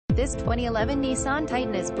This 2011 Nissan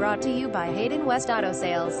Titan is brought to you by Hayden West Auto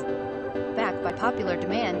Sales. Backed by popular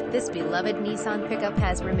demand, this beloved Nissan pickup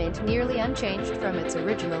has remained nearly unchanged from its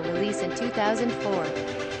original release in 2004.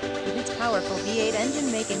 With its powerful V8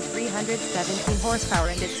 engine making 317 horsepower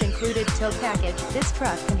and its included tow package, this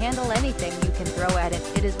truck can handle anything you can throw at it.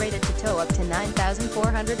 It is rated to tow up to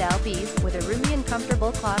 9,400 lbs, with a roomy and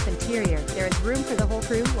comfortable cloth interior. There is room for the whole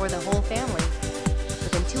crew or the whole family.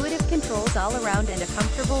 With intuitive controls all around and a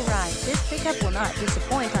comfortable ride, this pickup will not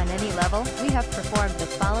disappoint on any level. We have performed the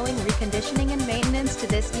following reconditioning and maintenance to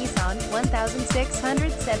this Nissan: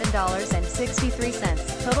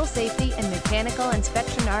 $1,607.63. Total safety and mechanical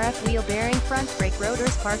inspection: RF wheel bearing, front brake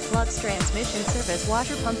rotors, spark plugs, transmission service,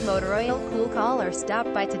 washer pump, motor oil. Cool. Call or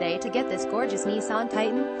stop by today to get this gorgeous Nissan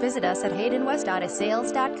Titan. Visit us at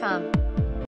HaydenWestAutoSales.com.